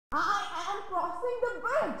crossing the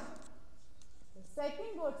bridge. The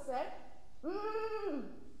second goat said,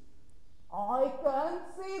 I can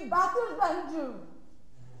see better than you.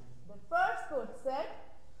 The first goat said,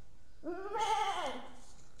 you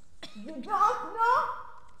don't know?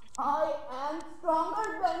 I am stronger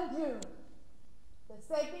than you. The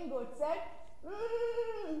second goat said,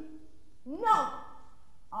 no,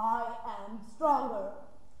 I am stronger.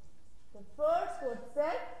 The first goat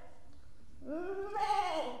said,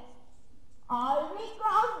 I will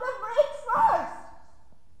cross the bridge first.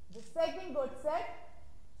 The second goat said,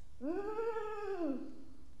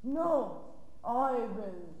 no, I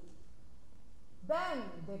will. Then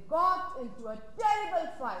they got into a terrible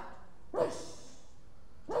fight. Hush,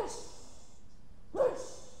 hush, hush.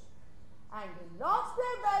 And they lost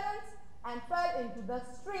their balance and fell into the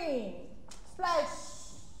stream. Splash!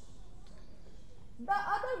 The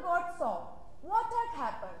other goats saw what had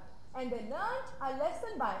happened and they learned a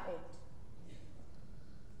lesson by it.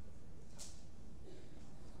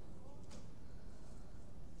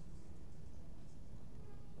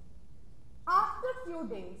 After a few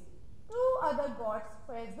days, two other goats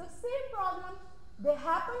faced the same problem. They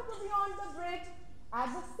happened to be on the bridge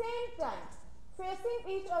at the same time, facing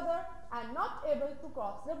each other and not able to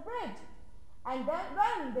cross the bridge. And then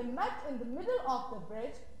when they met in the middle of the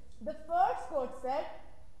bridge, the first goat said,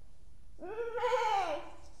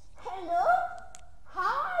 hello,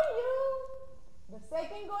 how are you? The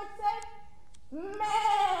second goat said,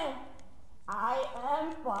 I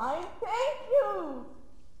am fine, thank you.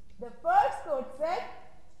 The first goat said,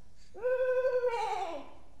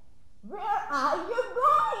 where are you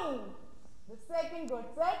going? The second goat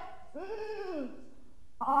said,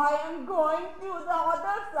 I am going to the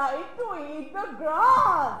other side to eat the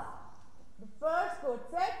grass. The first goat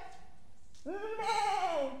said,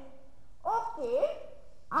 okay,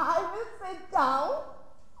 I will sit down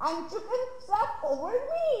and you can step over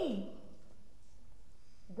me.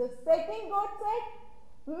 The second goat said,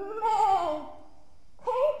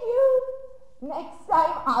 thank you. Next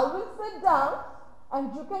time I will sit down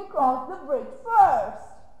and you can cross the bridge first.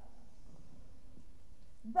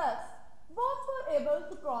 Thus, both were able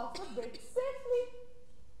to cross the bridge safely.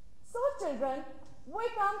 So children, we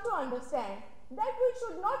come to understand that we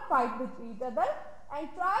should not fight with each other and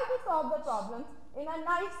try to solve the problems in a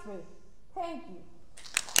nice way. Thank you.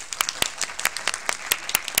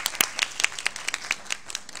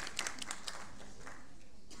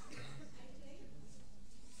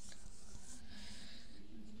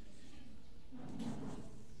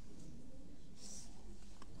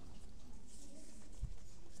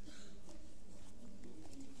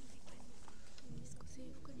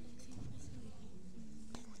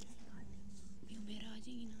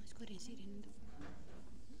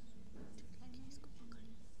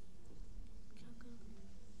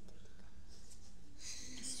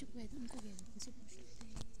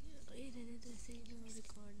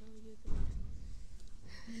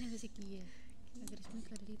 मैंने वैसे की है, अगर इसमें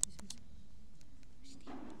कर ली तो इसमें